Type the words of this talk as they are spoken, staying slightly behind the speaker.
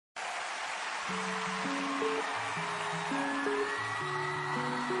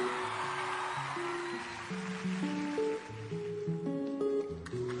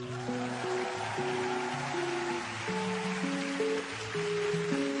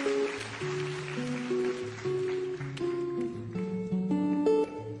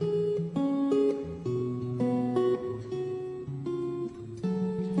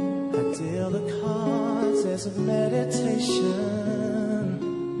Deal the cards as of meditation,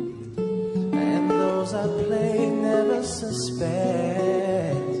 and those I play never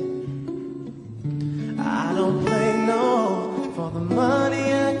suspect. I don't play no for the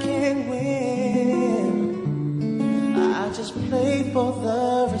money I can win. I just play for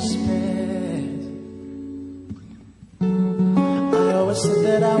the respect. I always said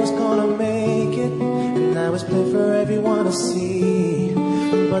that I was gonna make it, and I was playing for everyone to see.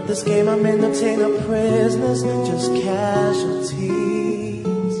 But this game I'm in, no take no prisoners, just casualties.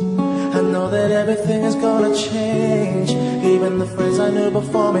 I know that everything is gonna change, even the friends I knew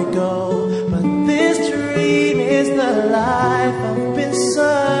before me go. But this dream is the life I've been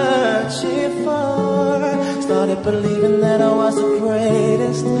searching for. Started believing that I was the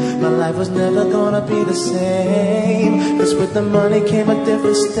greatest. My life was never gonna be the same, 'cause with the money came a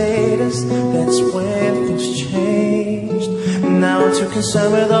different status. That's when things changed. Now I'm too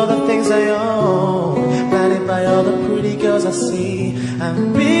concerned with all the things I own, blinded by all the pretty girls I see.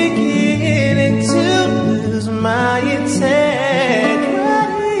 I'm beginning to lose my integrity.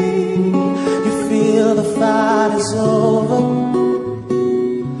 You feel the fight is over,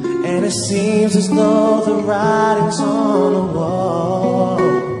 and it seems as though the writing's on the wall.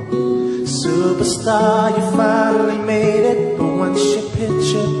 Superstar, you finally made it, but once your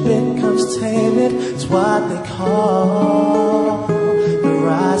picture becomes tainted, it's what they call the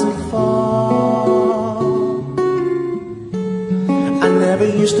rise and fall. I never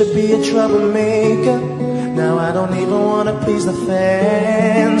used to be a troublemaker. Now I don't even want to please the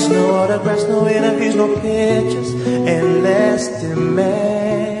fans. No autographs, no interviews, no pictures, endless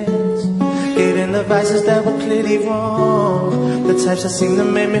demands. Giving advices that were clearly wrong, the types that seem to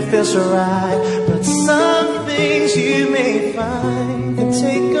make me feel so right. But some things you may find can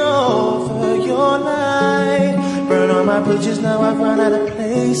take over your life. Burn all my bridges, now I've run out of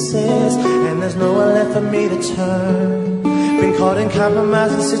places, and there's nowhere left for me to turn. Been caught in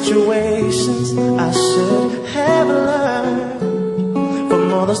compromising situations I should have learned from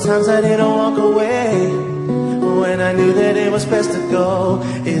all those times I didn't walk away when I knew that it was best to go.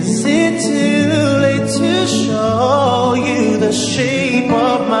 Is it too late to show you the shape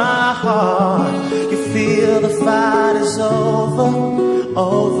of my heart? You feel the fight is over,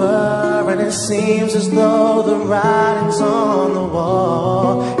 and it seems as though the writing's on the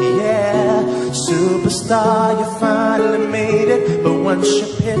wall. Yeah, superstar, you finally made it, but once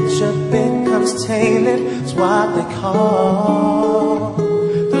your picture becomes tainted, it's what they call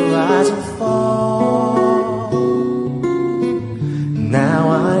the rise and fall. Now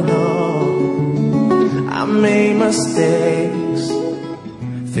I know I made mistakes,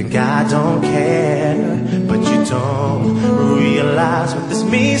 think I don't care, but you don't realize what this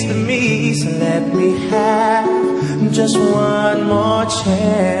means to me. So let me have just one more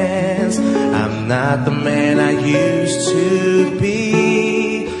chance. I'm not the man I used to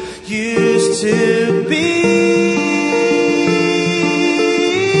be, used to be.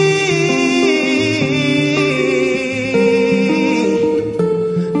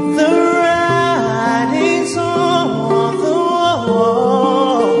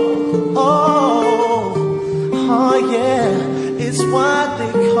 It's what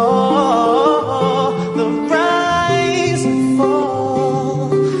they call the rise and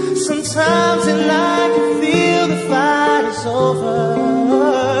fall. Sometimes in life you feel the fight is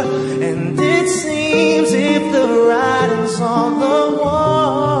over, and it seems if the writing's on the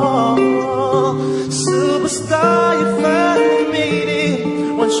wall. Superstar, you finally made it.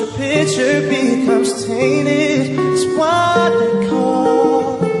 Once your picture becomes tainted, it's what they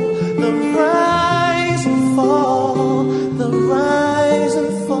call the rise and fall. The rise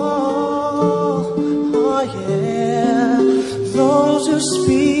and fall, oh yeah. Those who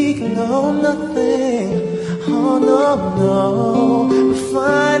speak know nothing, oh no, no, but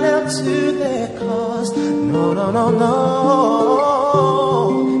find out to their cost. No, no, no, no,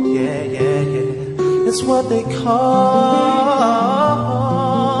 yeah, yeah, yeah. It's what they call